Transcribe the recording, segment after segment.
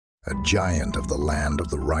a giant of the land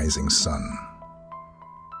of the rising sun.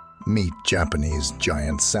 Meet Japanese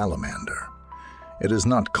giant salamander. It is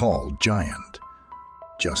not called giant,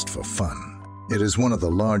 just for fun. It is one of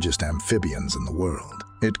the largest amphibians in the world.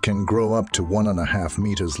 It can grow up to 1.5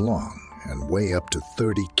 meters long and weigh up to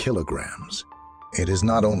 30 kilograms. It is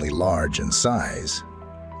not only large in size,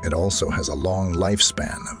 it also has a long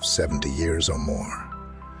lifespan of 70 years or more.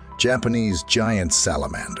 Japanese giant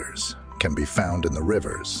salamanders can be found in the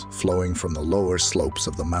rivers flowing from the lower slopes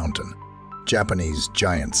of the mountain. Japanese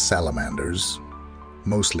giant salamanders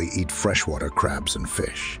mostly eat freshwater crabs and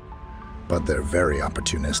fish, but they're very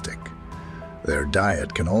opportunistic. Their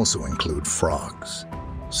diet can also include frogs,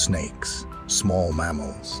 snakes, small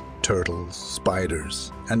mammals, turtles,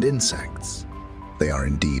 spiders, and insects. They are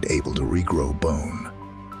indeed able to regrow bone.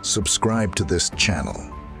 Subscribe to this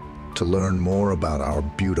channel to learn more about our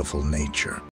beautiful nature.